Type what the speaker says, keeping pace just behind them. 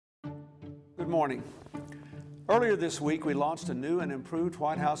morning. Earlier this week, we launched a new and improved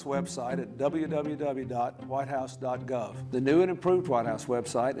White House website at www.whitehouse.gov. The new and improved White House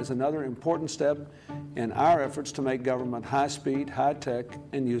website is another important step in our efforts to make government high-speed, high-tech,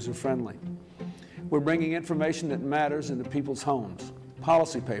 and user-friendly. We're bringing information that matters into people's homes,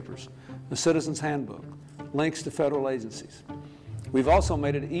 policy papers, the Citizen's Handbook, links to federal agencies. We've also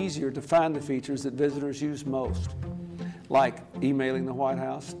made it easier to find the features that visitors use most, like emailing the White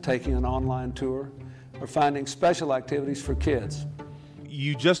House, taking an online tour, or finding special activities for kids.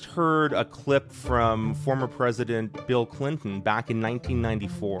 You just heard a clip from former President Bill Clinton back in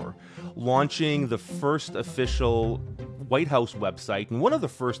 1994, launching the first official White House website and one of the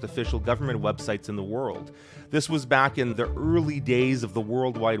first official government websites in the world. This was back in the early days of the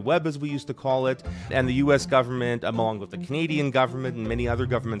World Wide Web, as we used to call it, and the U.S. government, along with the Canadian government and many other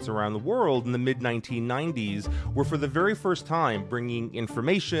governments around the world in the mid-1990s, were for the very first time bringing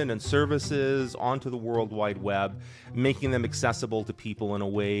information and services onto the World Wide Web, making them accessible to people in a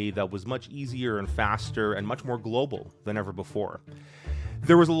way that was much easier and faster and much more global than ever before.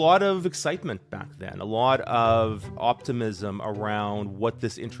 There was a lot of excitement back then, a lot of optimism around what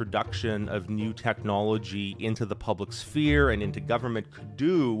this introduction of new technology into the public sphere and into government could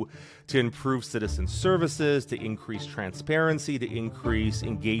do to improve citizen services, to increase transparency, to increase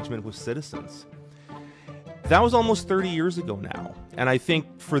engagement with citizens. That was almost 30 years ago now. And I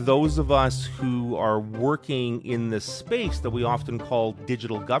think for those of us who are working in this space that we often call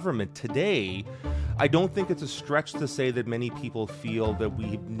digital government today, I don't think it's a stretch to say that many people feel that we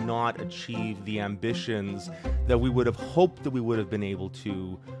have not achieved the ambitions that we would have hoped that we would have been able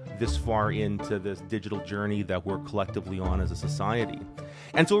to this far into this digital journey that we're collectively on as a society.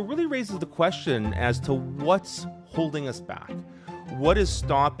 And so it really raises the question as to what's holding us back. What is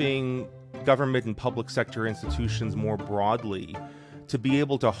stopping government and public sector institutions more broadly to be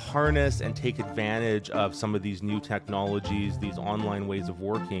able to harness and take advantage of some of these new technologies, these online ways of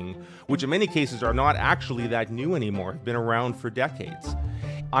working, which in many cases are not actually that new anymore, have been around for decades.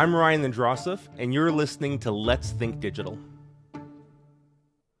 I'm Ryan Androsoff, and you're listening to Let's Think Digital.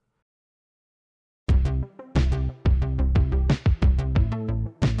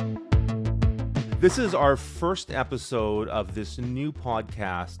 This is our first episode of this new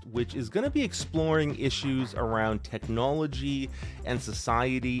podcast, which is going to be exploring issues around technology and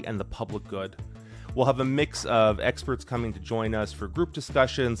society and the public good. We'll have a mix of experts coming to join us for group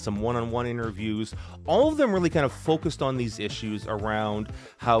discussions, some one-on-one interviews, all of them really kind of focused on these issues around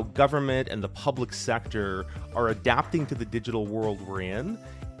how government and the public sector are adapting to the digital world we're in,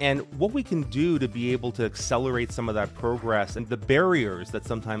 and what we can do to be able to accelerate some of that progress and the barriers that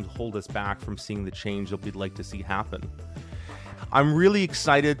sometimes hold us back from seeing the change that we'd like to see happen. I'm really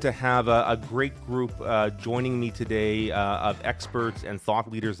excited to have a great group joining me today of experts and thought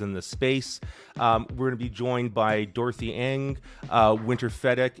leaders in the space. We're going to be joined by Dorothy Eng, Winter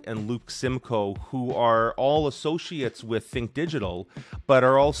Fedyk, and Luke Simcoe, who are all associates with Think Digital, but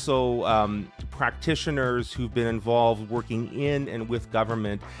are also practitioners who've been involved working in and with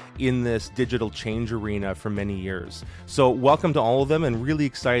government in this digital change arena for many years. So welcome to all of them, and really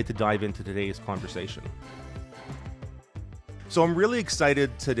excited to dive into today's conversation. So I'm really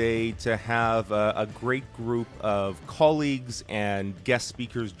excited today to have a great group of colleagues and guest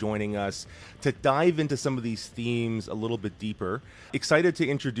speakers joining us to dive into some of these themes a little bit deeper. Excited to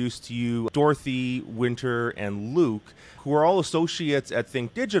introduce to you Dorothy, Winter, and Luke, who are all associates at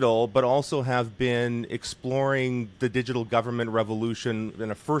Think Digital, but also have been exploring the digital government revolution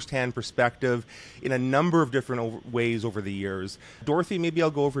in a first-hand perspective in a number of different ways over the years. Dorothy, maybe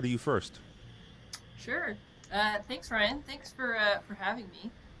I'll go over to you first. Sure. Thanks, Ryan. Thanks for having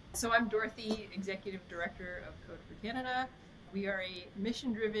me. So I'm Dorothy, Executive Director of Code for Canada. We are a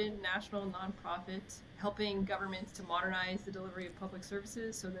mission-driven national nonprofit helping governments to modernize the delivery of public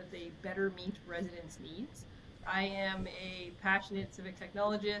services so that they better meet residents' needs. I am a passionate civic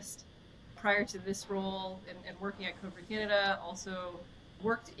technologist. Prior to this role and working at Code for Canada, also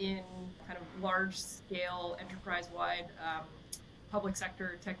worked in kind of large-scale, enterprise-wide public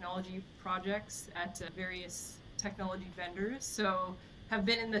sector technology projects at various technology vendors. So have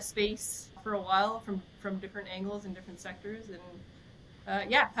been in the space for a while from different angles and different sectors, and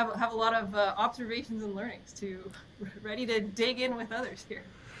have a lot of observations and learnings to ready to dig in with others here.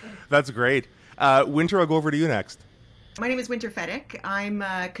 That's great. Winter, I'll go over to you next. My name is Winter Fedyk. I'm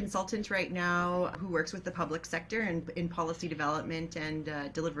a consultant right now who works with the public sector in policy development and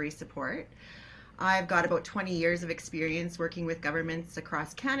delivery support. I've got about 20 years of experience working with governments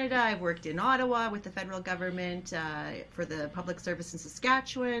across Canada. I've worked in Ottawa with the federal government for the public service in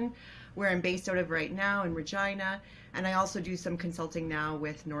Saskatchewan, where I'm based out of right now in Regina. and I also do some consulting now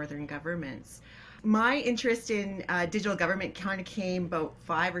with northern governments. My interest in digital government kind of came about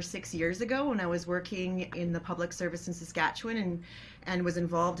 5 or 6 years ago when I was working in the public service in Saskatchewan and was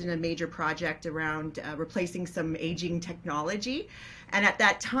involved in a major project around replacing some aging technology. And at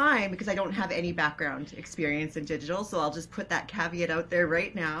that time, because I don't have any background experience in digital, so I'll just put that caveat out there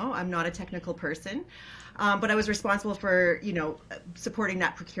right now, I'm not a technical person. But I was responsible for, supporting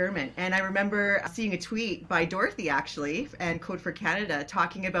that procurement. And I remember seeing a tweet by Dorothy, actually, and Code for Canada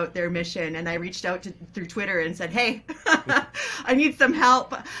talking about their mission. And I reached out through Twitter and said, hey, I need some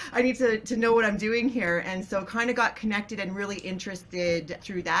help. I need to know what I'm doing here. And so kind of got connected and really interested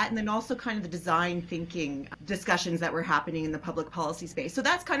through that. And then also kind of the design thinking discussions that were happening in the public policy space. So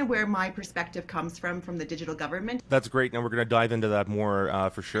that's kind of where my perspective comes from the digital government. That's great. Now we're going to dive into that more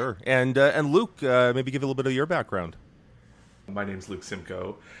for sure. And Luke, maybe give a little bit of your background. My name's Luke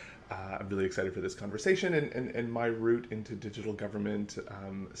Simcoe. I'm really excited for this conversation, and my route into digital government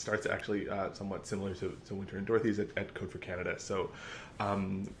starts actually somewhat similar to Winter and Dorothy's at Code for Canada. So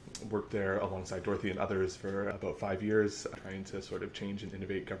worked there alongside Dorothy and others for about 5 years, trying to sort of change and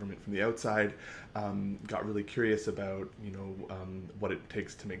innovate government from the outside. Got really curious about what it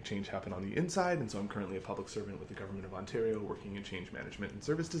takes to make change happen on the inside, and so I'm currently a public servant with the Government of Ontario, working in change management and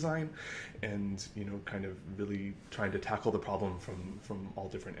service design, and kind of really trying to tackle the problem from all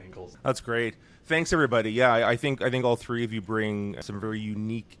different angles. That's great. Thanks, everybody. Yeah, I think all three of you bring some very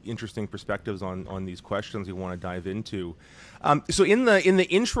unique, interesting perspectives on these questions we want to dive into. So in the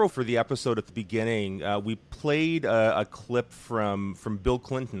intro for the episode at the beginning, we played a clip from Bill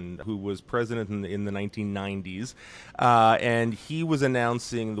Clinton, who was president in the 1990s, and he was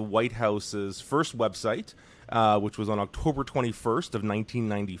announcing the White House's first website, which was on October 21st of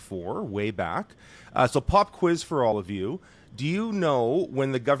 1994, way back. So pop quiz for all of you. Do you know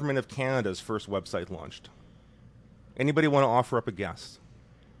when the Government of Canada's first website launched? Anybody want to offer up a guess?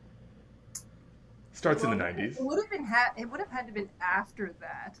 Starts in the 90s. It would have had to been after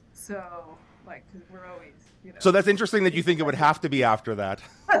that. So, because we're always, So that's interesting that you think it would have to be after that.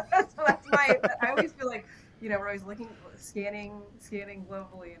 So that's why I always feel like, we're always scanning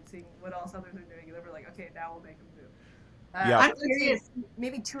globally and seeing what else others are doing, and then we're like, okay, now we'll make them move. Yeah. I'm curious,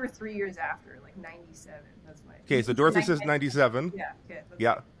 maybe 2 or 3 years after, 97. That's my. Okay, so Dorothy says 97. Yeah. Okay.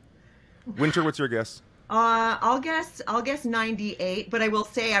 Yeah. Winter, what's your guess? I'll guess 98, but I will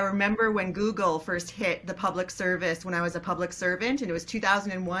say I remember when Google first hit the public service when I was a public servant, and it was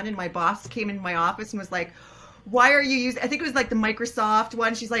 2001, and my boss came into my office and was like, why are you using, I think it was the Microsoft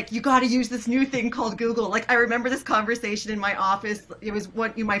one. She's like, you got to use this new thing called Google. I remember this conversation in my office. It was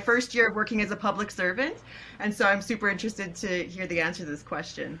my first year of working as a public servant. And so I'm super interested to hear the answer to this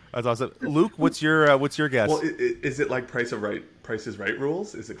question. That's awesome. Luke, what's your guess? Well, is it like Price is Right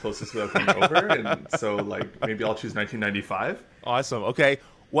rules? Is it closest without going over? And so maybe I'll choose 1995. Awesome. Okay.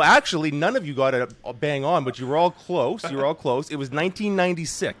 Well, actually, none of you got it bang on, but you were all close. It was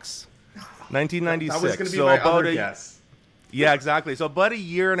 1996. 1996. That was going to be my other guess. Yeah, exactly. So about a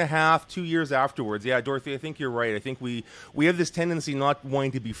year and a half, 2 years afterwards. Yeah, Dorothy, I think you're right. I think we have this tendency not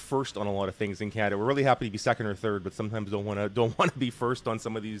wanting to be first on a lot of things in Canada. We're really happy to be second or third, but sometimes don't want to be first on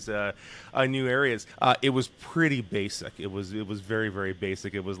some of these new areas. It was pretty basic. It was very, very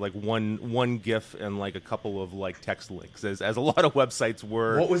basic. It was one GIF and a couple of text links, as a lot of websites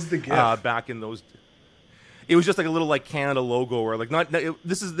were. What was the GIF back in those? It was just a little Canada logo, or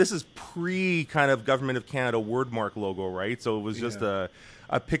this is pre kind of Government of Canada wordmark logo, right? So it was just a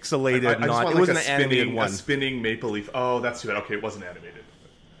pixelated, it wasn't an animated one. A spinning maple leaf. Oh, that's too bad. Okay, it wasn't animated.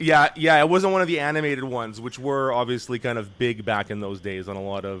 Yeah, it wasn't one of the animated ones, which were obviously kind of big back in those days on a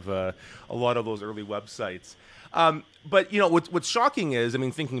lot of those early websites. But what's shocking is,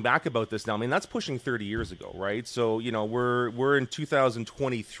 thinking back about this now, that's pushing 30 years ago, right? So we're in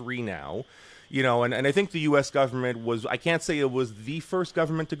 2023 now. And I think the U.S. government was, I can't say it was the first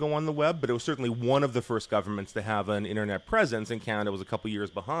government to go on the web, but it was certainly one of the first governments to have an internet presence, and Canada was a couple years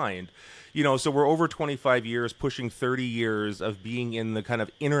behind. So we're over 25 years, pushing 30 years of being in the kind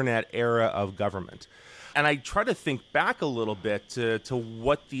of internet era of government. And I try to think back a little bit to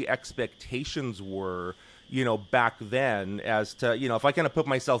what the expectations were, back then, as to, if I kind of put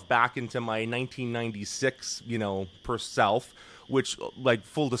myself back into my 1996, per self, which,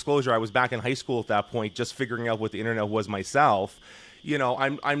 full disclosure, I was back in high school at that point, just figuring out what the internet was myself.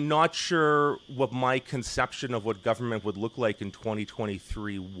 I'm not sure what my conception of what government would look like in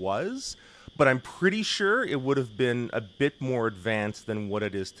 2023 was, but I'm pretty sure it would have been a bit more advanced than what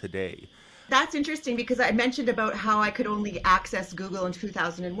it is today. That's interesting, because I mentioned about how I could only access Google in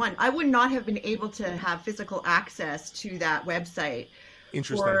 2001. I would not have been able to have physical access to that website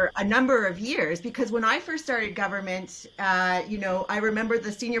Interesting. for a number of years. Because when I first started government, I remember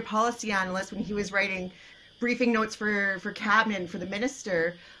the senior policy analyst, when he was writing briefing notes for cabinet, for the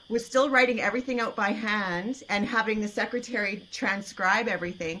minister, was still writing everything out by hand and having the secretary transcribe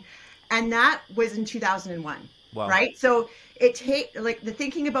everything. And that was in 2001. Wow. Right? So the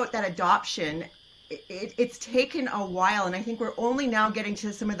thinking about that adoption, it's taken a while. And I think we're only now getting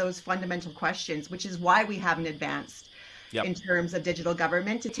to some of those fundamental questions, which is why we haven't advanced in terms of digital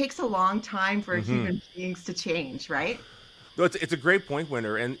government. It takes a long time for human beings to change, right? No, it's a great point,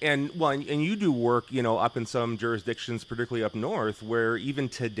 Winter, and you do work, up in some jurisdictions, particularly up north, where even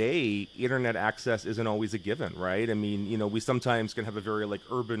today internet access isn't always a given, right? I mean, we sometimes can have a very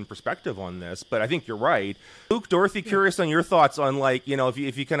urban perspective on this, but I think you're right. Luke, Dorothy, curious on your thoughts on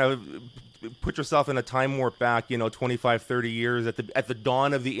if you kind of put yourself in a time warp back, 25, 30 years at the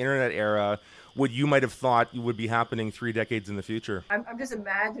dawn of the internet era, what you might have thought would be happening 3 decades in the future. I'm just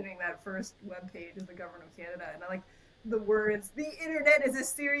imagining that first webpage of the government of Canada, and I like the words, "The internet is a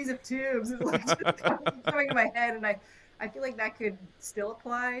series of tubes," is just coming to my head, and I feel like that could still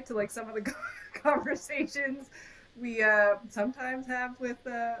apply to some of the conversations we sometimes have with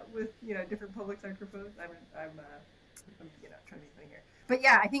different public sector folks. I'm trying to be funny here, but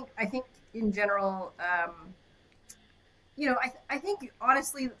yeah, I think in general, I think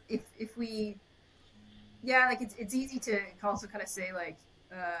honestly, if we, it's easy to also kind of say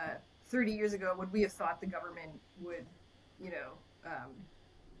 30 years ago, would we have thought the government would,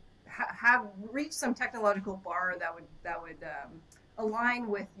 have reached some technological bar that would align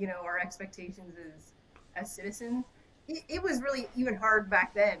with, our expectations as citizens? It was really even hard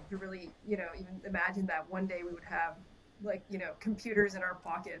back then to really, even imagine that one day we would have computers in our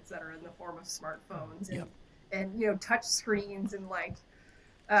pockets that are in the form of smartphones and touch screens and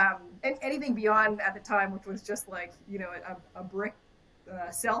and anything beyond at the time, which was just a brick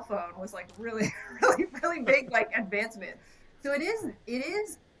cell phone, was really really big advancement. So it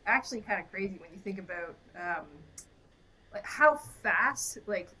is actually kind of crazy when you think about how fast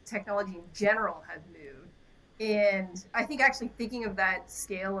technology in general has moved. And I think actually thinking of that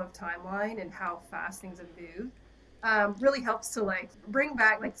scale of timeline and how fast things have moved really helps to bring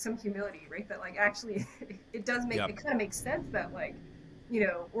back some humility, right? That actually it does make it kind of makes sense that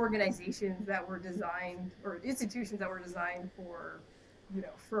organizations that were designed, or institutions that were designed for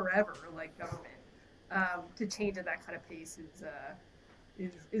forever, like government, to change at that kind of pace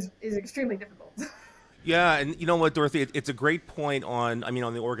is extremely difficult. Yeah, and you know what, Dorothy, it's a great point on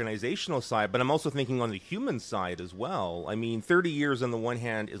the organizational side, but I'm also thinking on the human side as well. 30 years on the one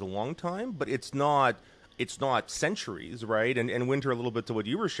hand is a long time, but it's not centuries, right? And Winter, a little bit to what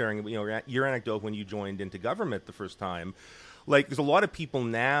you were sharing, your anecdote when you joined into government the first time. There's a lot of people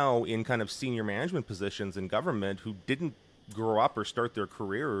now in kind of senior management positions in government who didn't grow up or start their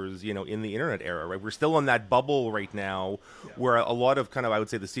careers, in the internet era, right? We're still in that bubble right now where a lot of I would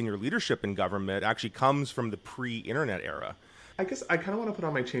say the senior leadership in government actually comes from the pre-internet era. I guess I kind of want to put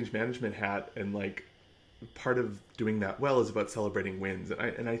on my change management hat, and part of doing that well is about celebrating wins.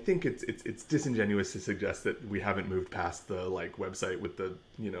 And I think it's disingenuous to suggest that we haven't moved past the website with the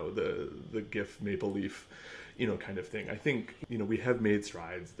the GIF maple leaf kind of thing. I think we have made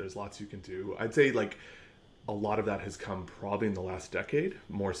strides. There's lots you can do. I'd say a lot of that has come probably in the last decade,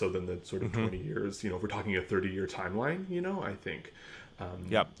 more so than the sort of 20 years. If we're talking a 30-year timeline, I think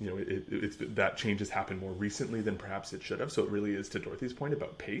it's that change has happened more recently than perhaps it should have. So it really is, to Dorothy's point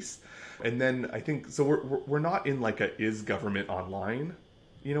about pace. And then I think so we're not in a is government online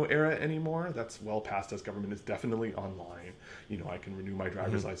era anymore. That's well past us. Government is definitely online. I can renew my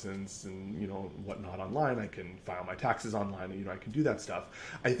driver's license and whatnot online. I can file my taxes online. I can do that stuff.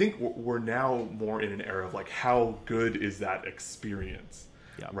 I think we're now more in an era of how good is that experience?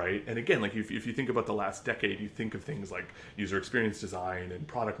 Yeah. Right. And again, if you think about the last decade, you think of things like user experience design and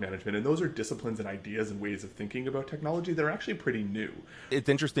product management, and those are disciplines and ideas and ways of thinking about technology that are actually pretty new. It's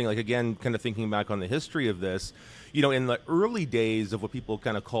interesting, again, kind of thinking back on the history of this, in the early days of what people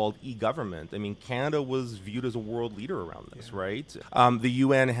kind of called e-government, Canada was viewed as a world leader around this, right? The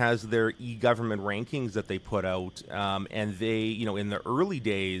UN has their e-government rankings that they put out, and they, in the early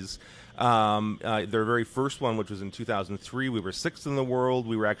days, their very first one, which was in 2003, we were 6th in the world.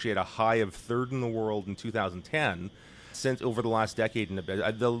 We were actually at a high of 3rd in the world in 2010. Since over the last decade and a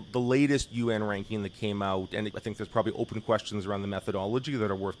bit, the latest UN ranking that came out, and I think there's probably open questions around the methodology that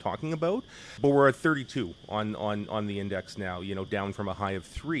are worth talking about, but we're at 32 on the index now, down from a high of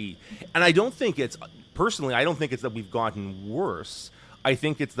 3. And I don't think it's that we've gotten worse. I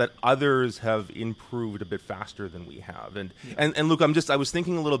think it's that others have improved a bit faster than we have. And Luke, I was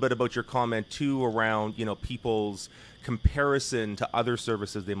thinking a little bit about your comment too around, people's comparison to other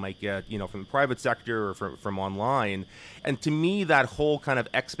services they might get, from the private sector or from online. And to me, that whole kind of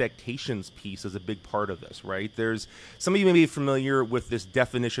expectations piece is a big part of this, right? There's some of you may be familiar with this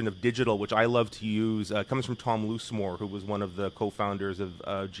definition of digital, which I love to use. It comes from Tom Loosemore, who was one of the co-founders of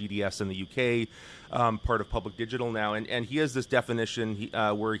GDS in the UK, part of Public Digital now. And he has this definition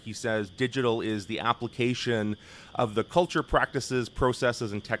where he says digital is the application of the culture, practices,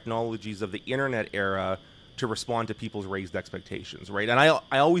 processes, and technologies of the internet era to respond to people's raised expectations, right? And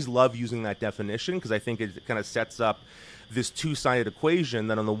I always love using that definition because I think it kind of sets up this two-sided equation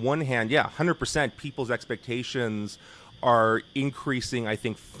that on the one hand, 100% people's expectations are increasing, I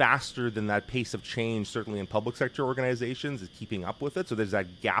think, faster than that pace of change, certainly in public sector organizations, is keeping up with it. So there's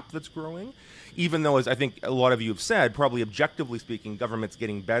that gap that's growing. Even though, as I think a lot of you have said, probably objectively speaking, government's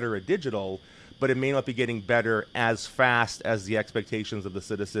getting better at digital, but it may not be getting better as fast as the expectations of the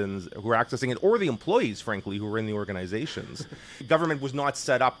citizens who are accessing it, or the employees, frankly, who are in the organizations. Government was not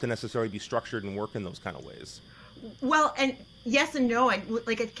set up to necessarily be structured and work in those kind of ways. Well, and yes and no. And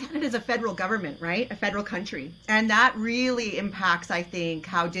like Canada's a federal government, right? A federal country. And that really impacts, I think,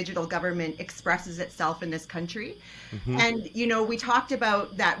 how digital government expresses itself in this country. Mm-hmm. And, we talked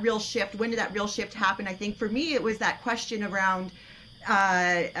about that real shift. When did that real shift happen? I think for me, it was that question around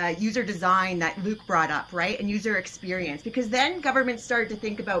user design that Luke brought up, right? And user experience, because then governments started to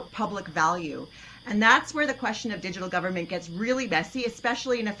think about public value. And that's where the question of digital government gets really messy,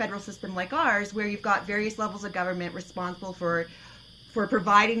 especially in a federal system like ours, where you've got various levels of government responsible for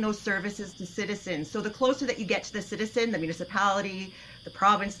providing those services to citizens. So the closer that you get to the citizen, the municipality, the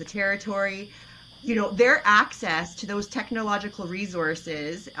province, the territory, their access to those technological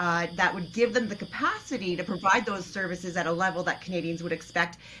resources that would give them the capacity to provide those services at a level that Canadians would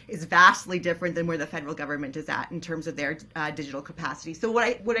expect is vastly different than where the federal government is at in terms of their digital capacity. So when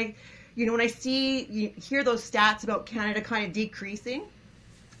I hear those stats about Canada kind of decreasing,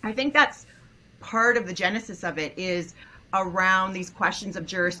 I think that's part of the genesis of it is around these questions of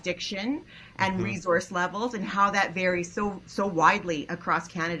jurisdiction and mm-hmm. resource levels and how that varies so widely across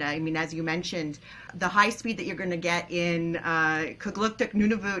Canada. I mean, as you mentioned, the high speed that you're going to get in Kugluktuk,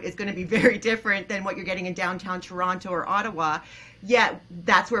 Nunavut is going to be very different than what you're getting in downtown Toronto or Ottawa. Yet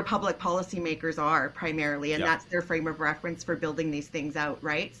that's where public policymakers are primarily, and that's their frame of reference for building these things out,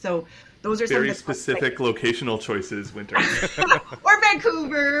 right? So those are very some specific locational choices, Winter. Or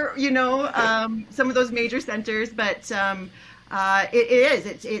Vancouver, some of those major centers, but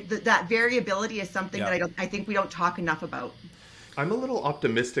that variability is something that I think we don't talk enough about. I'm a little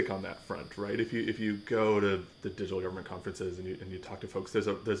optimistic on that front, right? If you go to the digital government conferences and you talk to folks,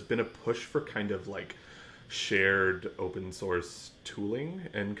 there's been a push for kind of like shared open source tooling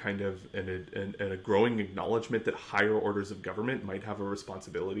and kind of and a growing acknowledgement that higher orders of government might have a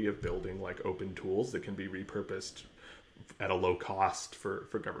responsibility of building like open tools that can be repurposed at a low cost for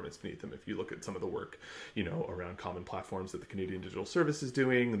governments beneath them. If you look at some of the work, around common platforms that the Canadian Digital Service is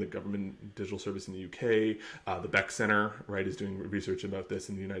doing, the Government Digital Service in the UK, the Beck Center, right, is doing research about this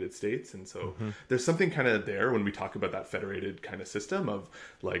in the United States. And so there's something kind of there when we talk about that federated kind of system of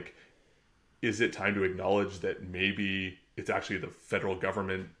like, is it time to acknowledge that maybe it's actually the federal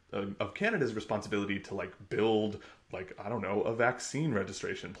government of Canada's responsibility to like build like, I don't know, a vaccine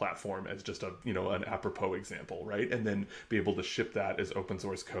registration platform as just an apropos example, right? And then be able to ship that as open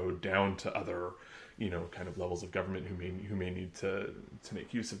source code down to other, kind of levels of government who may need to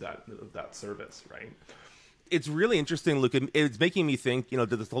make use of that service, right? It's really interesting, Luke. It's making me think,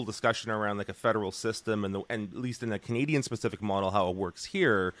 this whole discussion around like a federal system and at least in the Canadian specific model, how it works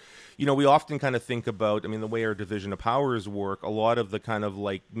here. We often kind of think about, the way our division of powers work, a lot of the kind of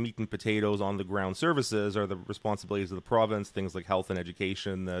like meat and potatoes on the ground services are the responsibilities of the province, things like health and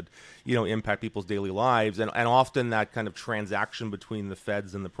education that, impact people's daily lives. And often that kind of transaction between the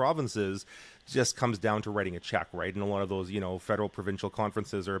feds and the provinces just comes down to writing a check, right? And a lot of those, federal provincial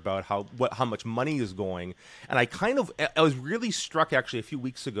conferences are about how much money is going. And I was really struck actually a few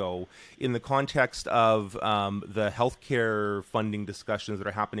weeks ago in the context of the healthcare funding discussions that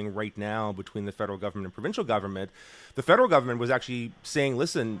are happening right now between the federal government and provincial government. The federal government was actually saying,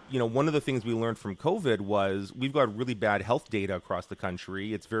 listen, one of the things we learned from COVID was we've got really bad health data across the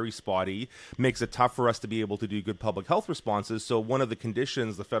country. It's very spotty, makes it tough for us to be able to do good public health responses. So one of the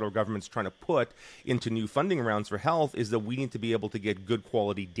conditions the federal government's trying to put into new funding rounds for health is that we need to be able to get good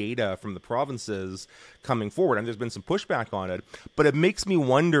quality data from the provinces coming forward. And there's been some pushback on it. But it makes me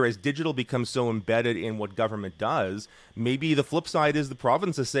wonder, as digital becomes so embedded in what government does, maybe the flip side is the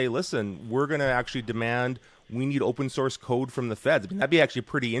provinces say, listen, we're going to actually demand we need open source code from the feds. I mean, that'd be actually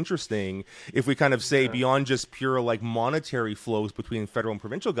pretty interesting if we kind of say beyond just pure like monetary flows between federal and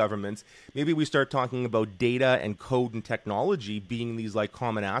provincial governments, maybe we start talking about data and code and technology being these like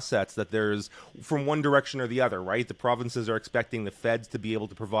common assets that there's from one direction or the other, right? The provinces are expecting the feds to be able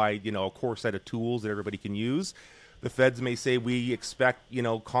to provide, a core set of tools that everybody can use. The feds may say we expect,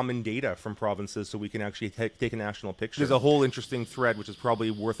 common data from provinces so we can actually take a national picture. There's a whole interesting thread, which is probably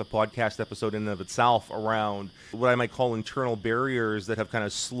worth a podcast episode in and of itself, around what I might call internal barriers that have kind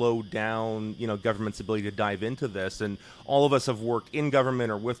of slowed down, government's ability to dive into this. And all of us have worked in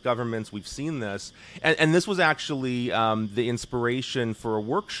government or with governments. We've seen this. And this was actually the inspiration for a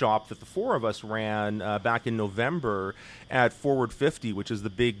workshop that the four of us ran back in November at Forward 50, which is the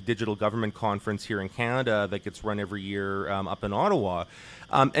big digital government conference here in Canada that gets run every year up in Ottawa.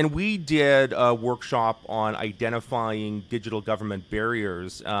 And we did a workshop on identifying digital government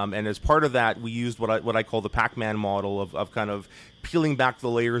barriers. And as part of that, we used what I call the Pac-Man model of kind of peeling back the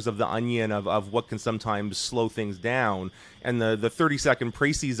layers of the onion of what can sometimes slow things down. And the 30-second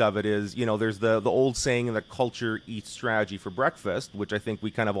précis of it is, there's the old saying that culture eats strategy for breakfast, which I think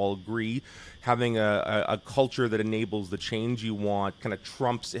we kind of all agree. Having a culture that enables the change you want kind of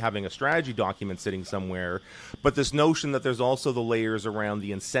trumps having a strategy document sitting somewhere. But this notion that there's also the layers around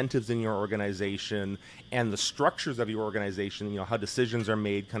the incentives in your organization and the structures of your organization, how decisions are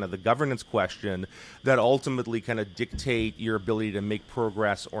made, kind of the governance question that ultimately kind of dictate your ability to make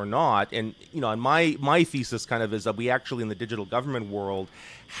progress or not. And, and my thesis kind of is that we actually in the digital government world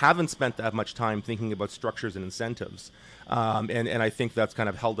haven't spent that much time thinking about structures and incentives. And I think that's kind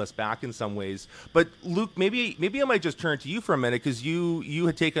of held us back in some ways. But Luke, maybe I might just turn to you for a minute, because you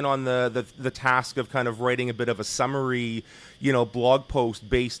had taken on the task of kind of writing a bit of a summary, blog post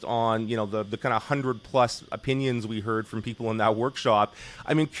based on, the kind of 100+ opinions we heard from people in that workshop.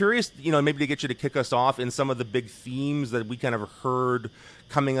 I mean, curious, maybe to get you to kick us off in some of the big themes that we kind of heard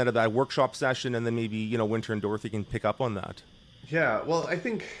coming out of that workshop session, and then maybe, Winter and Dorothy can pick up on that. Yeah, well, I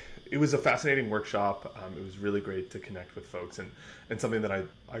think it was a fascinating workshop. It was really great to connect with folks, and something that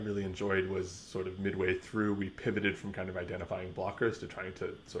I really enjoyed was sort of midway through, we pivoted from kind of identifying blockers to trying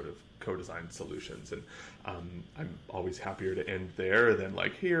to sort of co-design solutions. And I'm always happier to end there than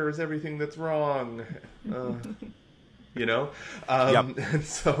like, here's everything that's wrong, Yep. And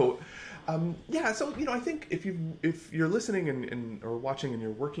so... so I think if you're listening and or watching and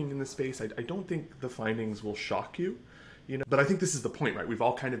you're working in this space, I don't think the findings will shock you, But I think this is the point, right? We've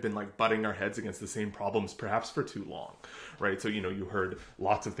all kind of been like butting our heads against the same problems, perhaps for too long, right? So you heard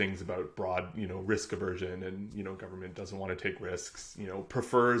lots of things about broad risk aversion, and government doesn't want to take risks,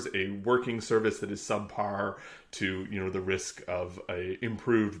 prefers a working service that is subpar to the risk of a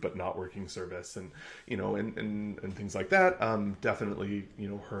improved but not working service, and and things like that. Definitely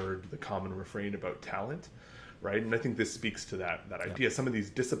heard the common refrain about talent, right? And I think this speaks to that idea. Some of these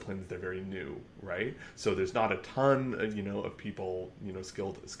disciplines, they're very new, right? So there's not a ton of people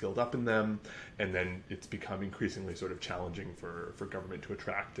skilled up in them, and then it's become increasingly sort of challenging for government to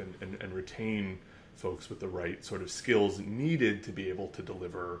attract and retain folks with the right sort of skills needed to be able to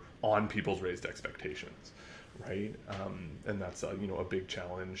deliver on people's raised expectations, right? And that's a big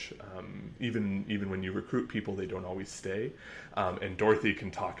challenge. Even when you recruit people, they don't always stay. And Dorothy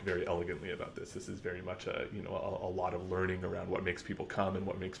can talk very elegantly about this. This is very much a lot of learning around what makes people come and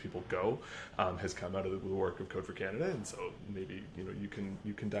what makes people go has come out of the work of Code for Canada. And so maybe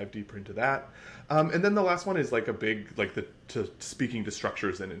you can dive deeper into that. And then the last one is like a big speaking to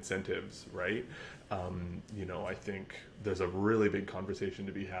structures and incentives, right? I think there's a really big conversation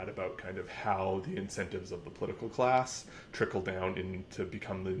to be had about kind of how the incentives of the political class trickle down into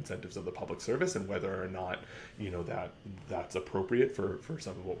become the incentives of the public service, and whether or not, that's appropriate for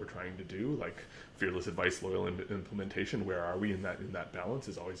some of what we're trying to do, like fearless advice, loyal implementation. Where are we in that balance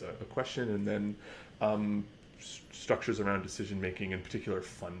is always a question. And then structures around decision making, in particular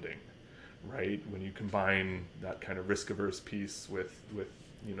funding, right? When you combine that kind of risk averse piece with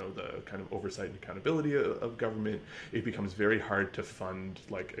the kind of oversight and accountability of government, it becomes very hard to fund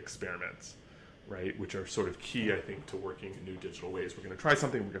like experiments, right? Which are sort of key, I think, to working in new digital ways. We're going to try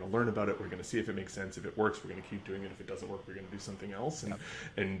something, we're going to learn about it, we're going to see if it makes sense. If it works, we're going to keep doing it. If it doesn't work, we're going to do something else.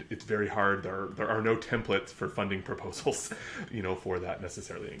 And it's very hard. There are no templates for funding proposals, for that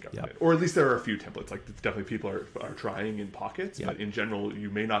necessarily in government. Or at least there are a few templates. Like definitely people are trying in pockets, but in general, you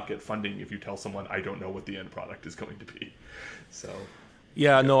may not get funding if you tell someone, I don't know what the end product is going to be. So...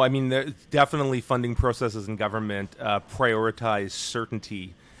 No, I mean, definitely funding processes in government prioritize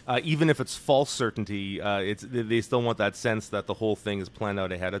certainty even if it's false certainty, they still want that sense that the whole thing is planned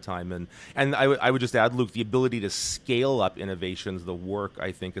out ahead of time. And I would just add, Luke, the ability to scale up innovations, the work,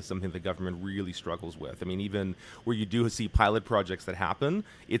 I think, is something the government really struggles with. I mean, even where you do see pilot projects that happen,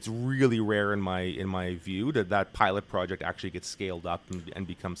 it's really rare in my view that pilot project actually gets scaled up and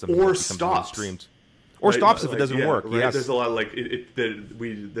becomes something that becomes mainstreamed. Or right, stops if it doesn't work. Right? Yes, there's a lot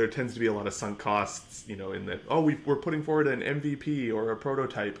of there tends to be a lot of sunk costs, in that we're putting forward an MVP or a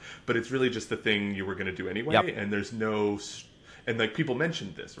prototype, but it's really just the thing you were going to do anyway, yep. And there's no, and like people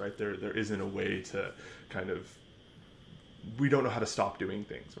mentioned this, right? There isn't a way to kind of, we don't know how to stop doing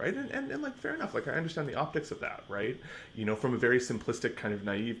things, right? And like fair enough, like I understand the optics of that, right? From a very simplistic kind of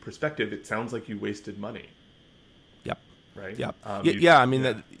naive perspective, it sounds like you wasted money. Yep. Right. Yeah.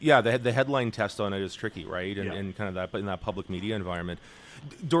 Yeah. The headline test on it is tricky, right? And kind of that, but in that public media environment.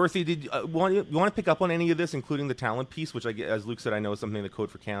 Dorothy, did you want to pick up on any of this, including the talent piece, which as Luke said, I know is something that Code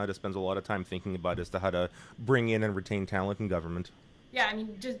for Canada spends a lot of time thinking about as to how to bring in and retain talent in government. Yeah, I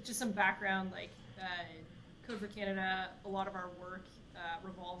mean, just some background, like Code for Canada, a lot of our work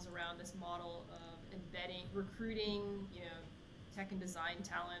revolves around this model of embedding, recruiting, tech and design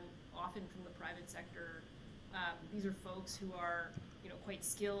talent, often from the private sector. These are folks who are, quite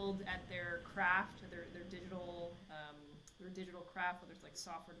skilled at their craft, their digital craft, whether it's like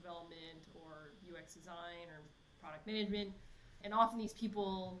software development or UX design or product management. And often these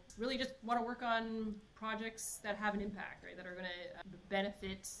people really just want to work on projects that have an impact, right? That are going to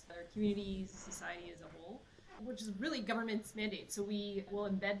benefit their communities, society as a whole, which is really government's mandate. So we will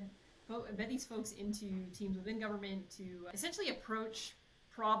embed these folks into teams within government to essentially approach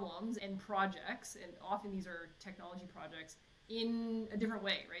problems and projects, and often these are technology projects, in a different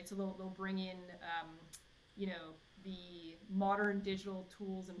way, right? So they'll bring in, the modern digital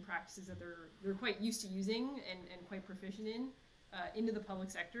tools and practices that they're quite used to using and quite proficient in into the public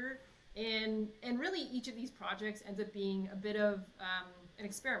sector, and really each of these projects ends up being a bit of an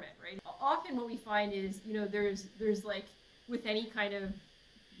experiment, right? Often what we find is, there's like with any kind of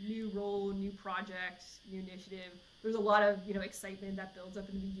new role, new project, new initiative, there's a lot of, excitement that builds up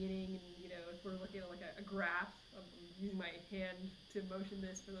in the beginning. And, if we're looking at like a graph, I'm using my hand to motion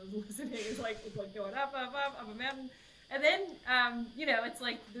this for those listening, it's like going up a mountain. And then, it's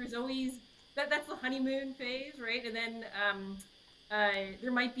like there's always, that's the honeymoon phase, right? And then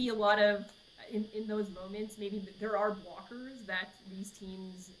there might be a lot of, in those moments, maybe there are blockers that these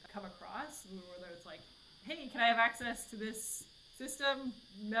teams come across, whether it's like, hey, can I have access to this system?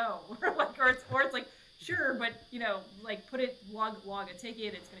 No. or it's like, sure, but put it, log a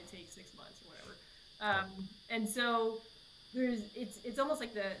ticket. It's going to take 6 months or whatever. And so it's almost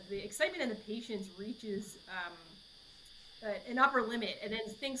like the excitement and the patience reaches an upper limit, and then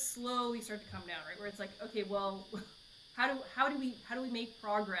things slowly start to come down, right? Where it's like, okay, well, how do we make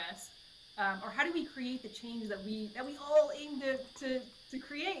progress, or how do we create the change that we all aim to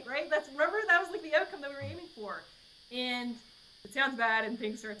create, right? Remember that was like the outcome that we were aiming for, and it sounds bad, and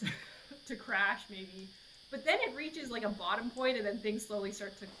things start to crash maybe, but then it reaches like a bottom point, and then things slowly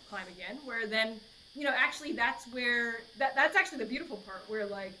start to climb again, where then actually that's where that's actually the beautiful part, where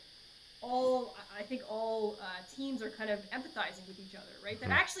like I think all teams are kind of empathizing with each other, right? That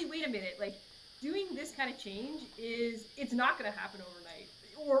actually, wait a minute, like doing this kind of change it's not going to happen overnight,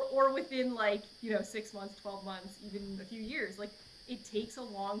 or within 6 months, 12 months, even a few years. Like it takes a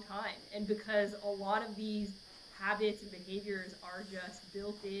long time, and because a lot of these habits and behaviors are just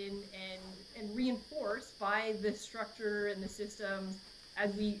built in and reinforced by the structure and the systems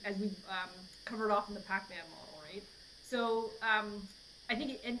as we covered off in the Pac-Man model, right? So I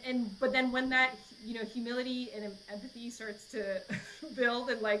think but then when that humility and empathy starts to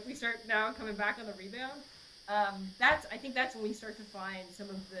build, and like we start now coming back on the rebound, I think that's when we start to find some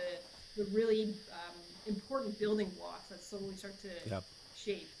of the really important building blocks that slowly start to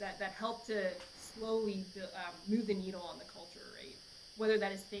shape that help to slowly move the needle on the culture, right? Whether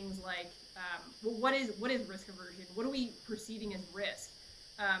that is things like, what is risk aversion? What are we perceiving as risk?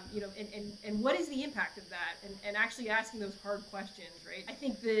 And what is the impact of that? And actually asking those hard questions, right? I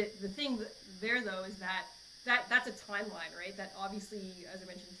think the thing there, though, is that's a timeline, right? That obviously, as I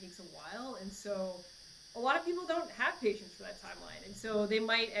mentioned, takes a while. And so a lot of people don't have patience for that timeline. And so they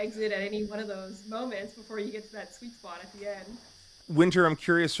might exit at any one of those moments before you get to that sweet spot at the end. Winter, I'm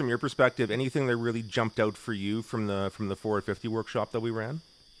curious from your perspective, anything that really jumped out for you from the 450 workshop that we ran?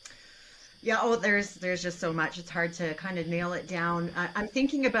 Yeah, there's just so much. It's hard to kind of nail it down. I'm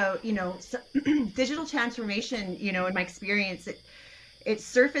thinking about, digital transformation, in my experience, it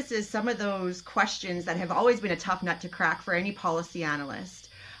surfaces some of those questions that have always been a tough nut to crack for any policy analyst.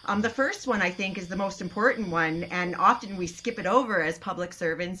 The first one, I think, is the most important one, and often we skip it over as public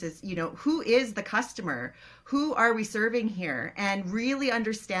servants, is, who is the customer? Who are we serving here? And really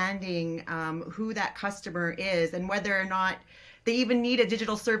understanding who that customer is and whether or not they even need a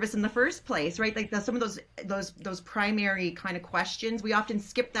digital service in the first place, right? Like some of those primary kind of questions, we often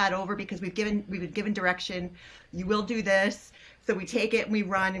skip that over because we've been given direction. You will do this. So we take it and we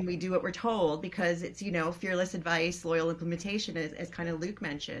run and we do what we're told because it's, fearless advice, loyal implementation, as kind of Luke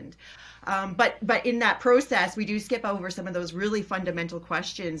mentioned. But in that process, we do skip over some of those really fundamental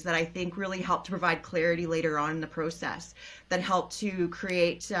questions that I think really help to provide clarity later on in the process, that help to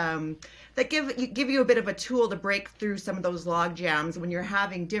create, that give you a bit of a tool to break through some of those log jams when you're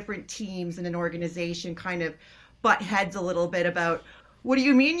having different teams in an organization kind of butt heads a little bit about, what do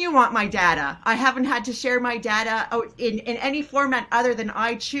you mean you want my data? I haven't had to share my data in any format other than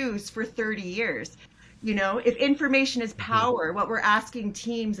I choose for 30 years. If information is power, what we're asking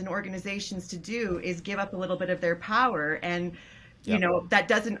teams and organizations to do is give up a little bit of their power. And, that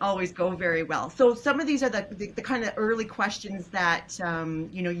doesn't always go very well. So some of these are the kind of early questions that,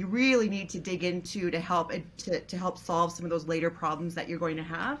 you really need to dig into to help solve some of those later problems that you're going to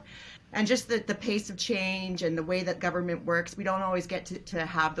have. And just the pace of change and the way that government works, we don't always get to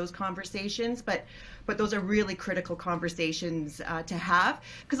have those conversations, but those are really critical conversations to have,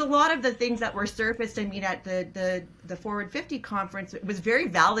 because a lot of the things that were surfaced, at the Forward 50 conference, it was very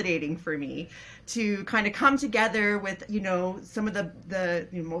validating for me to kind of come together with, some of the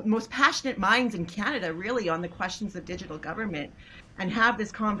most passionate minds in Canada really on the questions of digital government, and have this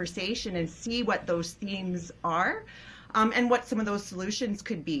conversation and see what those themes are. And what some of those solutions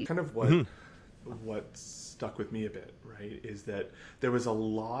could be. Kind of what stuck with me a bit, right, is that there was a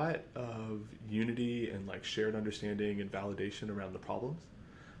lot of unity and like shared understanding and validation around the problems,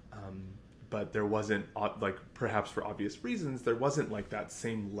 but there wasn't, like, perhaps for obvious reasons, there wasn't like that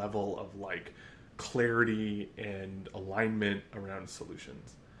same level of like clarity and alignment around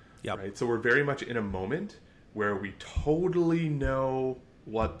solutions. Yep. Right. So we're very much in a moment where we totally know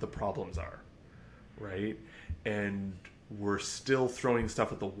what the problems are, right? And we're still throwing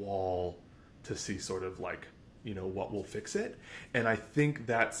stuff at the wall to see sort of like, what will fix it. And I think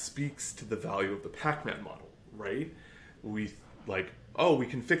that speaks to the value of the Pac-Man model, right? We like, we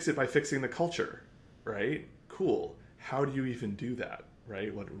can fix it by fixing the culture, right? Cool. How do you even do that,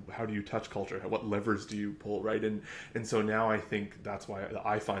 right? How do you touch culture? What levers do you pull, right? And so now I think that's why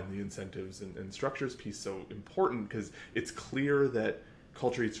I find the incentives and structures piece so important, because it's clear that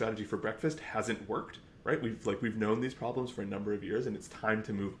culture eats strategy for breakfast hasn't worked. Right, we've known these problems for a number of years, and it's time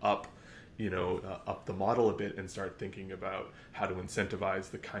to move up, up the model a bit and start thinking about how to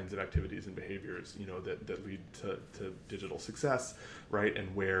incentivize the kinds of activities and behaviors, that lead to digital success, right?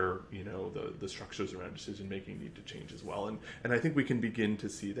 And where the structures around decision making need to change as well. And I think we can begin to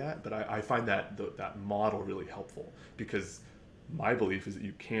see that, but I find that that model really helpful, because my belief is that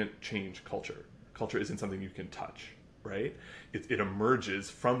you can't change culture. Culture isn't something you can touch. Right? It emerges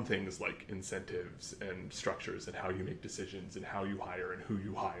from things like incentives and structures and how you make decisions and how you hire and who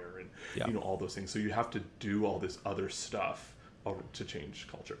you hire and all those things. So you have to do all this other stuff to change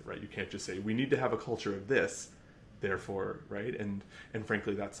culture, right? You can't just say we need to have a culture of this, therefore, right? And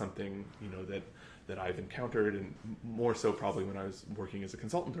frankly, that's something that I've encountered, and more so probably when I was working as a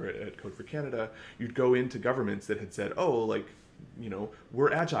consultant or at Code for Canada. You'd go into governments that had said,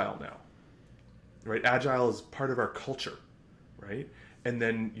 we're agile now. Right, agile is part of our culture, right? And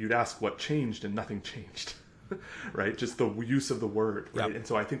then you'd ask what changed, and nothing changed, right? Just the use of the word, right? Yep. And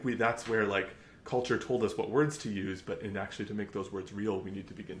so I think that's where like culture told us what words to use, but in actually to make those words real, we need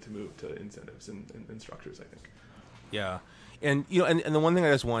to begin to move to incentives and structures, I think. Yeah. And and the one thing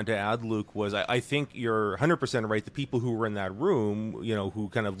I just wanted to add, Luke, was I think you're 100% right. The people who were in that room, who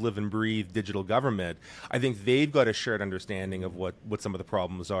kind of live and breathe digital government, I think they've got a shared understanding of what some of the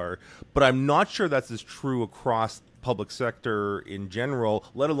problems are. But I'm not sure that's as true across public sector in general,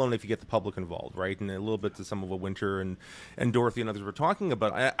 let alone if you get the public involved, right? And a little bit to some of what Winter and Dorothy and others were talking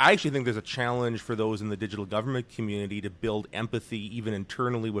about. I actually think there's a challenge for those in the digital government community to build empathy even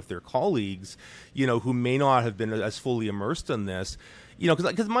internally with their colleagues, who may not have been as fully immersed in this.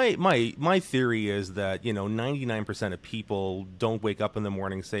 Because my theory is that 99% of people don't wake up in the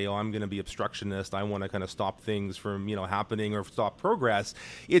morning and say, I'm going to be obstructionist, I want to kind of stop things from happening or stop progress.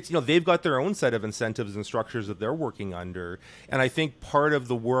 It's they've got their own set of incentives and structures that they're working under, and I think part of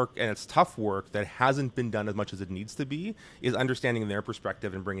the work, and it's tough work that hasn't been done as much as it needs to be, is understanding their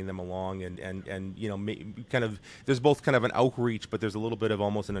perspective and bringing them along, and kind of there's both kind of an outreach, but there's a little bit of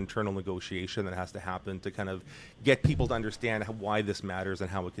almost an internal negotiation that has to happen to kind of get people to understand why this lives matters and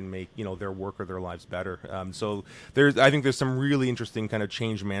how it can make, their work or their lives better. So I think there's some really interesting kind of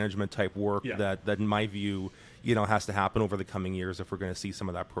change management type work that in my view, has to happen over the coming years if we're going to see some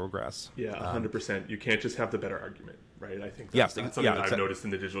of that progress. Yeah, 100%. You can't just have the better argument, right? I think that's something I've noticed in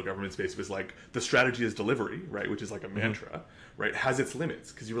the digital government space was like the strategy is delivery, right? Which is like a mantra, right? Has its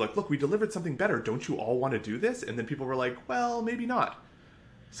limits because you were like, look, we delivered something better. Don't you all want to do this? And then people were like, well, maybe not.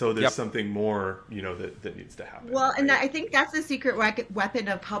 So there's something more, that needs to happen. Well, right? And I think that's the secret weapon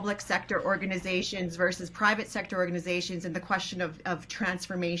of public sector organizations versus private sector organizations and the question of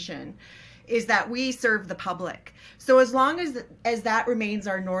transformation is that we serve the public. So as long as that remains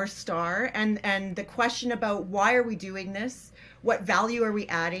our North Star and the question about why are we doing this, what value are we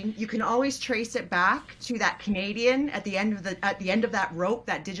adding, you can always trace it back to that Canadian at the end of that rope,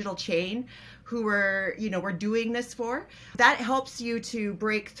 that digital chain, who we're doing this for. That helps you to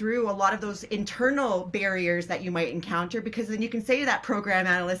break through a lot of those internal barriers that you might encounter, because then you can say to that program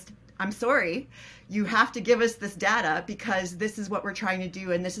analyst, I'm sorry, you have to give us this data because this is what we're trying to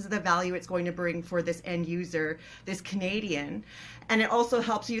do and this is the value it's going to bring for this end user, this Canadian. And it also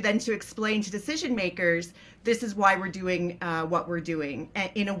helps you then to explain to decision makers, this is why we're doing what we're doing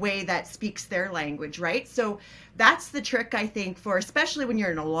in a way that speaks their language, right? So that's the trick, I think, for especially when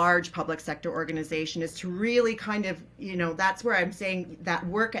you're in a large public sector organization, is to really kind of, that's where I'm saying that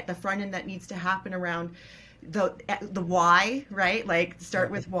work at the front end that needs to happen around the why, right? Like start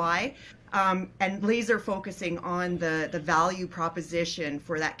with why, and laser focusing on the value proposition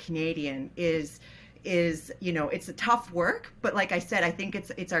for that Canadian is it's a tough work, but like I said, I think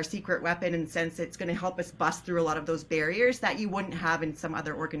it's our secret weapon in the sense it's going to help us bust through a lot of those barriers that you wouldn't have in some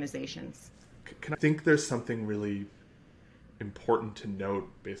other organizations. I think there's something really important to note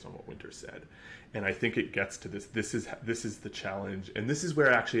based on what Winter said. And I think it gets to this. This is the challenge, and this is where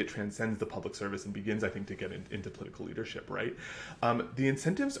actually it transcends the public service and begins, I think, to get into political leadership. Right? The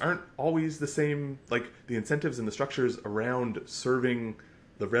incentives aren't always the same. Like the incentives and the structures around serving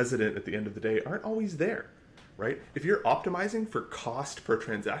the resident at the end of the day aren't always there. Right? If you're optimizing for cost per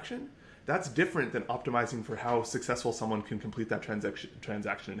transaction, that's different than optimizing for how successful someone can complete that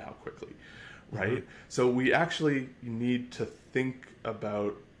transaction and how quickly. Right? So we actually need to think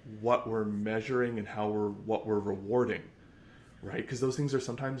about what we're measuring and what we're rewarding, right? Because those things are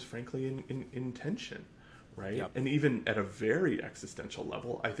sometimes, frankly, in tension, right? Yep. And even at a very existential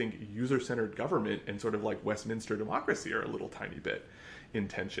level, I think user-centered government and sort of like Westminster democracy are a little tiny bit in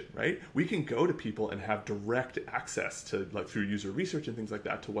tension, right? We can go to people and have direct access to, like through user research and things like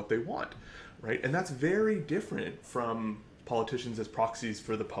that, to what they want, right? And that's very different from politicians as proxies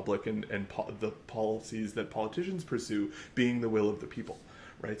for the public and the policies that politicians pursue being the will of the people.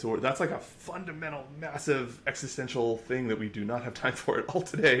 Right, so that's like a fundamental, massive, existential thing that we do not have time for at all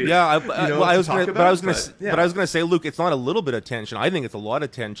today. Yeah, I was going to say, Luke, it's not a little bit of tension. I think it's a lot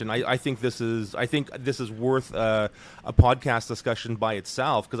of tension. I think this is worth a podcast discussion by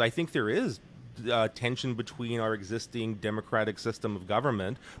itself, because I think there is tension between our existing democratic system of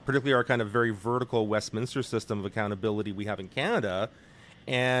government, particularly our kind of very vertical Westminster system of accountability we have in Canada,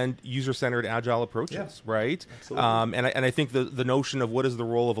 and user-centered agile approaches, right? Absolutely. And I think the notion of what is the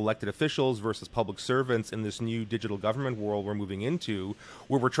role of elected officials versus public servants in this new digital government world we're moving into,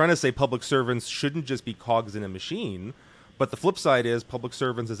 where we're trying to say public servants shouldn't just be cogs in a machine, but the flip side is public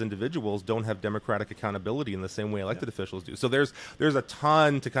servants as individuals don't have democratic accountability in the same way elected officials do. So there's a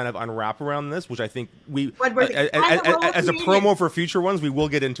ton to kind of unwrap around this, which I think as a promo for future ones, we will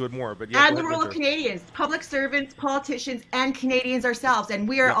get into it more. But yeah, and the role of Canadians, public servants, politicians, and Canadians ourselves, and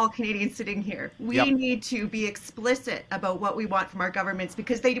we are all Canadians sitting here. We need to be explicit about what we want from our governments,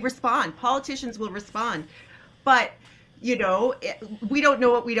 because they respond. Politicians will respond, but we don't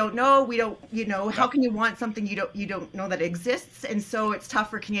know what we don't know. We don't, how can you want something you don't know that exists? And so it's tough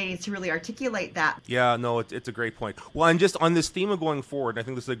for Canadians to really articulate that. Yeah, no, it's a great point. Well, and just on this theme of going forward, I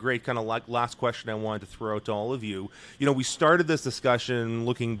think this is a great kind of last question I wanted to throw out to all of you. We started this discussion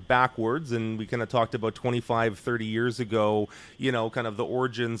looking backwards, and we kind of talked about 25, 30 years ago, kind of the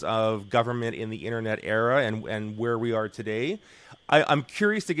origins of government in the internet era and where we are today. I'm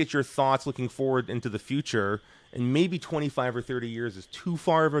curious to get your thoughts looking forward into the future. And maybe 25 or 30 years is too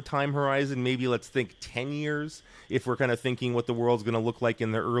far of a time horizon. Maybe let's think 10 years if we're kind of thinking what the world's going to look like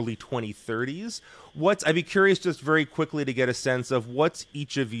in the early 2030s. I'd be curious just very quickly to get a sense of what's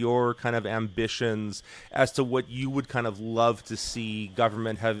each of your kind of ambitions as to what you would kind of love to see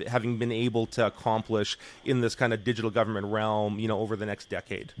government having been able to accomplish in this kind of digital government realm, over the next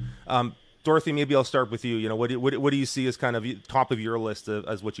decade. Dorothy, maybe I'll start with you. What do you see as kind of top of your list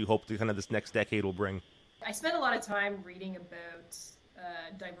as what you hope to kind of this next decade will bring? I spent a lot of time reading about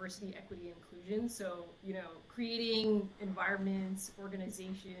diversity, equity, and inclusion. So, creating environments,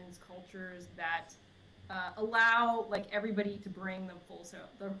 organizations, cultures that allow like everybody to bring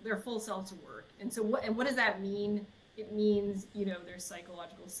their full self to work. And so what does that mean? It means, there's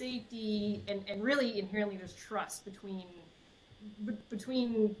psychological safety, and really inherently there's trust between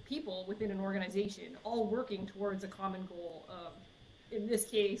people within an organization, all working towards a common goal of, in this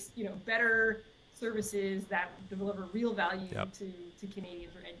case, better services that deliver real value to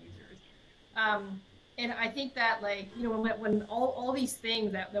Canadians or end users. And I think that, like, when all these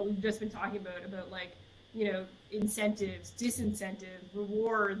things that we've just been talking about like, incentives, disincentives,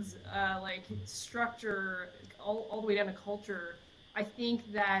 rewards, like structure, all the way down to culture, I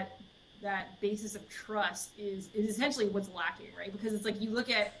think that basis of trust is essentially what's lacking, right? Because it's like, you look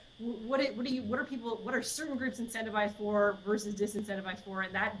at what are certain groups incentivized for versus disincentivized for,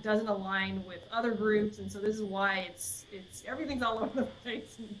 and that doesn't align with other groups, and so this is why it's everything's all over the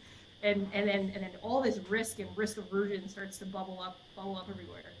place, and then all this risk aversion starts to bubble up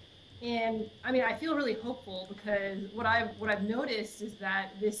everywhere. And I mean, I feel really hopeful, because what I've noticed is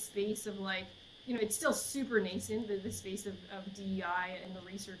that this space of, like, it's still super nascent, the space of DEI and the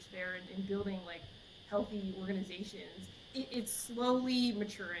research there, and building like healthy organizations. It's slowly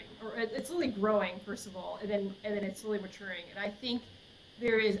maturing, or it's slowly growing, first of all, and then it's slowly maturing. And I think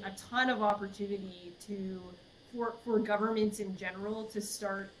there is a ton of opportunity for governments in general to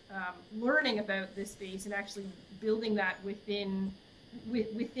start learning about this space and actually building that within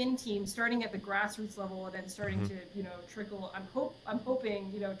teams, starting at the grassroots level, and then starting to trickle. I'm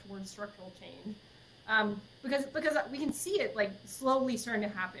hoping towards structural change, because we can see it like slowly starting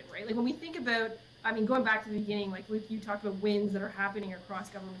to happen, right? Like when we think about, I mean, going back to the beginning, like Luke, you talked about wins that are happening across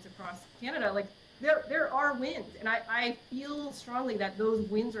governments across Canada. Like there are wins, and I feel strongly that those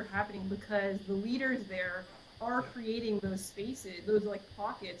wins are happening because the leaders there are creating those spaces, those like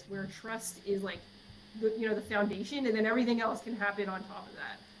pockets where trust is like the foundation, and then everything else can happen on top of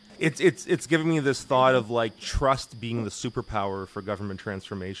that. It's giving me this thought of like trust being the superpower for government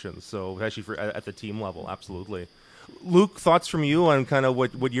transformation. So actually at the team level, absolutely. Luke, thoughts from you on kind of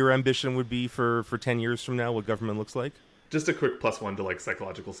what your ambition would be for 10 years from now, what government looks like? Just a quick +1 to like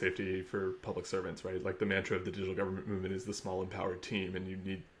psychological safety for public servants, right? Like the mantra of the digital government movement is the small empowered team, and you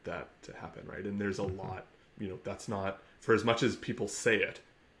need that to happen, right? And there's a lot, that's not, for as much as people say it,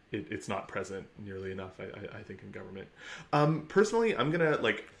 it's not present nearly enough, I think, in government. Personally, I'm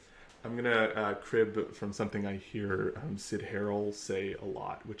gonna crib from something I hear Sid Harrell say a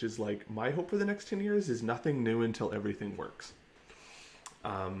lot, which is like, my hope for the next 10 years is nothing new until everything works.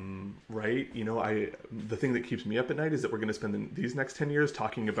 Right? The thing that keeps me up at night is that we're going to spend these next 10 years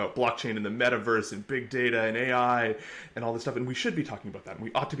talking about blockchain and the metaverse and big data and AI and all this stuff. And we should be talking about that. And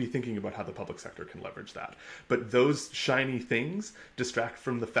we ought to be thinking about how the public sector can leverage that. But those shiny things distract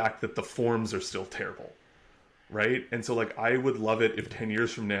from the fact that the forms are still terrible. Right? And so like, I would love it if 10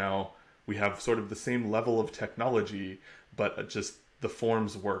 years from now, we have sort of the same level of technology, but just the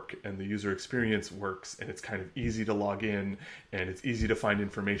forms work and the user experience works, and it's kind of easy to log in, and it's easy to find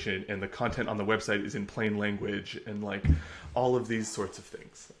information, and the content on the website is in plain language, and like all of these sorts of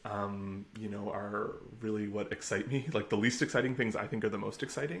things, are really what excite me. Like the least exciting things I think are the most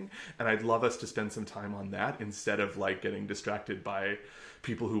exciting, and I'd love us to spend some time on that instead of like getting distracted by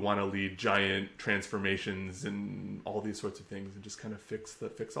people who want to lead giant transformations and all these sorts of things, and just kind of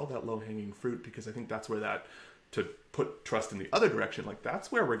fix all that low-hanging fruit, because I think that's where to put trust in the other direction, like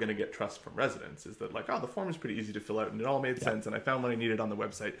that's where we're going to get trust from residents, is that like, oh, the form is pretty easy to fill out and it all made sense and I found what I needed on the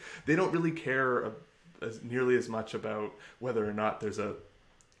website. They don't really care nearly as much about whether or not there's a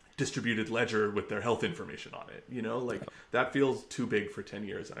distributed ledger with their health information on it. That feels too big for 10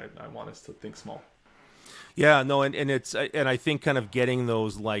 years. I want us to think small. Yeah, no, and I think kind of getting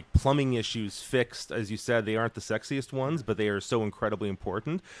those like plumbing issues fixed, as you said, they aren't the sexiest ones, but they are so incredibly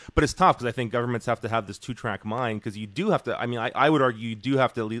important. But it's tough because I think governments have to have this two-track mind, because you do have to, I mean, I would argue you do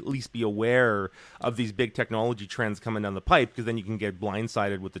have to at least be aware of these big technology trends coming down the pipe, because then you can get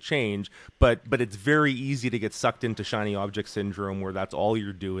blindsided with the change. But it's very easy to get sucked into shiny object syndrome, where that's all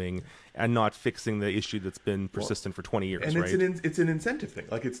you're doing and not fixing the issue that's been persistent for 20 years, and right? It's an incentive thing.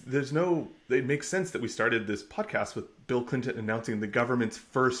 Like it makes sense that we started this podcast with Bill Clinton announcing the government's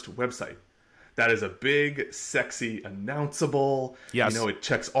first website. That is a big, sexy, announceable. Yes. It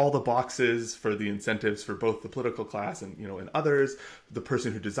checks all the boxes for the incentives for both the political class and and others. The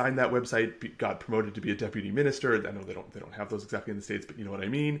person who designed that website got promoted to be a deputy minister. I know they don't have those exactly in the States, but you know what I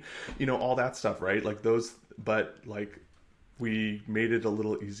mean. All that stuff, right? Like those, but like we made it a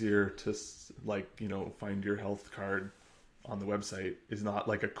little easier to find your health card on the website is not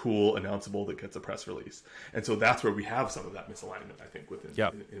like a cool announceable that gets a press release. And so that's where we have some of that misalignment, I think, within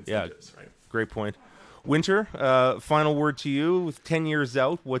incentives, right? Great point. Winter, final word to you. With 10 years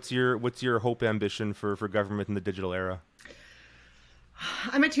out, what's your hope, ambition for government in the digital era?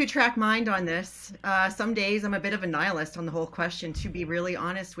 I'm a two-track mind on this. Some days I'm a bit of a nihilist on the whole question, to be really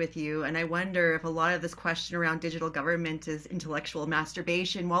honest with you. And I wonder if a lot of this question around digital government is intellectual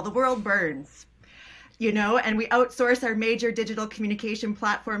masturbation while the world burns. You know, and we outsource our major digital communication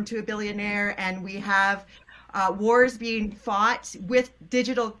platform to a billionaire, and we have wars being fought with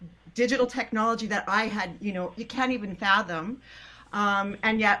digital technology that I had, you can't even fathom.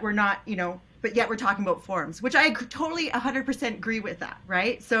 And yet we're not, but yet we're talking about forms, which I totally 100% agree with that,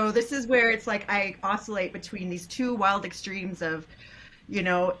 right? So this is where it's like I oscillate between these two wild extremes of,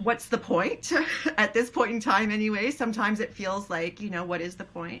 what's the point at this point in time anyway? Sometimes it feels like, what is the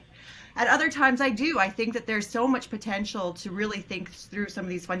point? At other times I do. I think that there's so much potential to really think through some of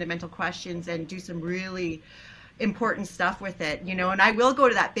these fundamental questions and do some really important stuff with it, and I will go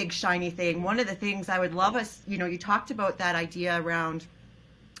to that big shiny thing. One of the things I would love us, you talked about that idea around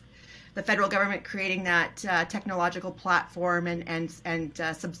the federal government creating that technological platform and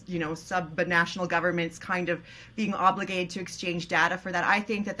sub-national governments kind of being obligated to exchange data for that. I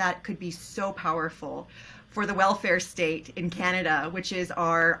think that could be so powerful for the welfare state in Canada, which is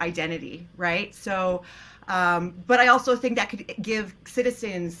our identity, right? So, but I also think that could give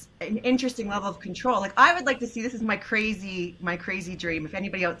citizens an interesting level of control. Like, I would like to see, this is my crazy dream. If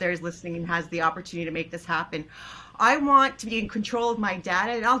anybody out there is listening and has the opportunity to make this happen, I want to be in control of my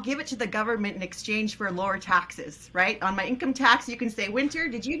data, and I'll give it to the government in exchange for lower taxes, right? On my income tax, you can say, Winter,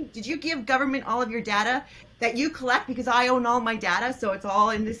 did you give government all of your data that you collect, because I own all my data, so it's all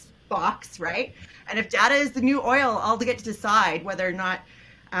in this box, right? And if data is the new oil, I'll get to decide whether or not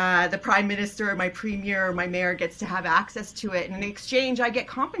the prime minister or my premier or my mayor gets to have access to it. And in exchange, I get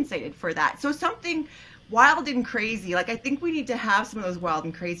compensated for that. So something wild and crazy. Like, I think we need to have some of those wild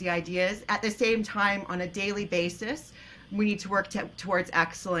and crazy ideas. At the same time, on a daily basis, we need to work towards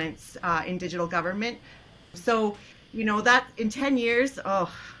excellence in digital government. So, that in 10 years,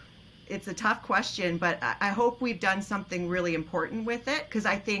 it's a tough question, but I hope we've done something really important with it, because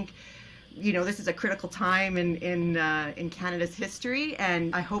I think, this is a critical time in Canada's history,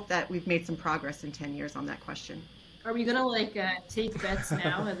 and I hope that we've made some progress in 10 years on that question. Are we gonna take bets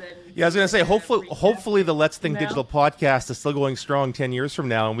now and then? Yeah, I was gonna say hopefully the Let's Think Digital podcast is still going strong 10 years from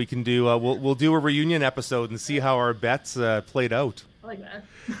now, and we can do we'll do a reunion episode and see how our bets played out. I like that.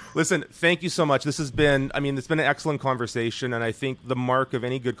 Listen, thank you so much. It's been an excellent conversation, and I think the mark of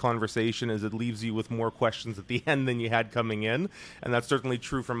any good conversation is it leaves you with more questions at the end than you had coming in, and that's certainly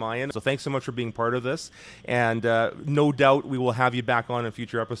true from my end. So thanks so much for being part of this, and no doubt we will have you back on in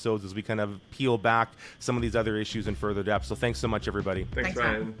future episodes as we kind of peel back some of these other issues in further depth. So thanks so much, everybody. Thanks,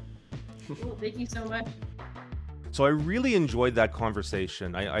 Ryan. Cool. Thank you so much. So I really enjoyed that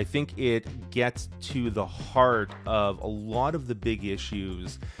conversation. I think it gets to the heart of a lot of the big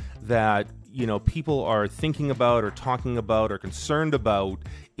issues that people are thinking about or talking about or concerned about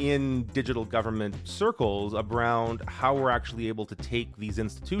in digital government circles around how we're actually able to take these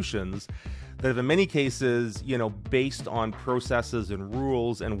institutions that have in many cases, based on processes and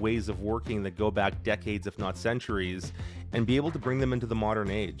rules and ways of working that go back decades, if not centuries, and be able to bring them into the modern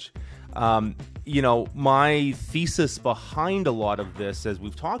age. My thesis behind a lot of this, as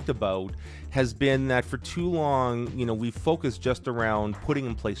we've talked about, has been that for too long, we've focused just around putting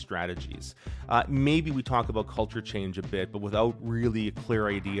in place strategies. Maybe we talk about culture change a bit, but without really a clear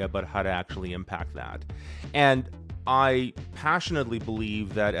idea about how to actually impact that. And I passionately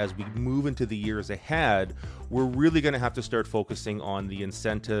believe that as we move into the years ahead, we're really going to have to start focusing on the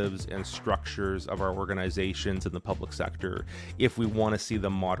incentives and structures of our organizations in the public sector if we want to see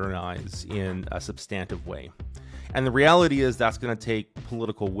them modernize in a substantive way. And the reality is that's going to take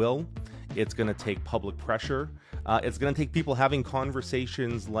political will. It's going to take public pressure. It's going to take people having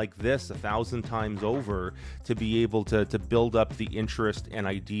conversations like this 1,000 times over to be able to build up the interest and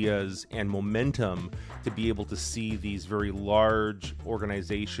ideas and momentum to be able to see these very large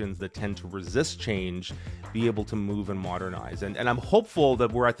organizations that tend to resist change be able to move and modernize. And I'm hopeful that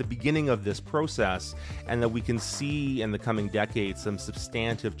we're at the beginning of this process and that we can see in the coming decades some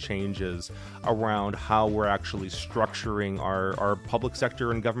substantive changes around how we're actually structuring our public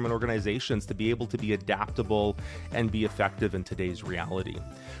sector and government organizations to be able to be adaptable and be effective in today's reality.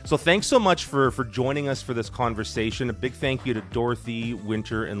 So thanks so much for joining us for this conversation. A big thank you to Dorothy,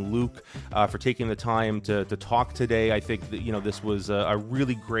 Winter, and Luke for taking the time to talk today. I think that, this was a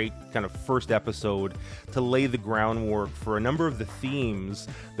really great kind of first episode to lay the groundwork for a number of the themes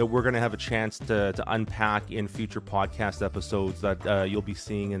that we're going to have a chance to unpack in future podcast episodes that you'll be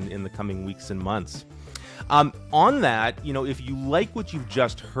seeing in the coming weeks and months. On that, if you like what you've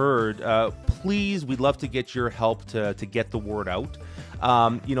just heard, please, we'd love to get your help to get the word out.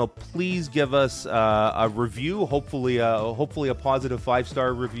 Please give us a review, hopefully a positive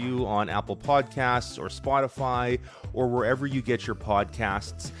 5-star review on Apple Podcasts or Spotify or wherever you get your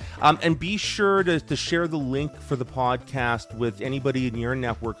podcasts. And be sure to share the link for the podcast with anybody in your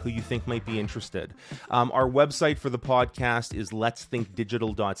network who you think might be interested. Our website for the podcast is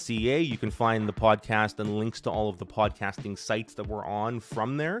letsthinkdigital.ca. You can find the podcast and links to all of the podcasting sites that we're on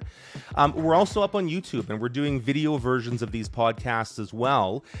from there. We're also up on YouTube, and we're doing video versions of these podcasts as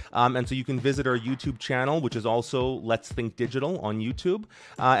well. And so you can visit our YouTube channel, which is also Let's Think Digital on YouTube,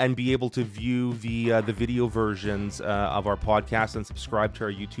 and be able to view the video versions of our podcast and subscribe to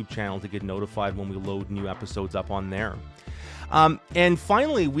our YouTube channel to get notified when we load new episodes up on there. And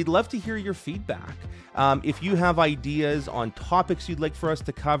finally, we'd love to hear your feedback. If you have ideas on topics you'd like for us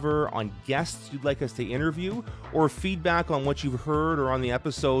to cover, on guests you'd like us to interview, or feedback on what you've heard or on the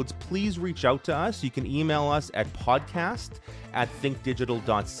episodes, please reach out to us. You can email us at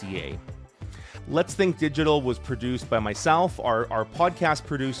podcast@thinkdigital.ca. Let's Think Digital was produced by myself, our podcast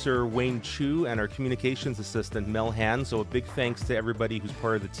producer, Wayne Chu, and our communications assistant, Mel Han. So a big thanks to everybody who's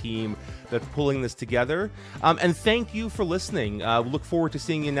part of the team that's pulling this together. And thank you for listening. We look forward to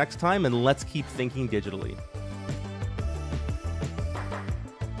seeing you next time, and let's keep thinking digitally.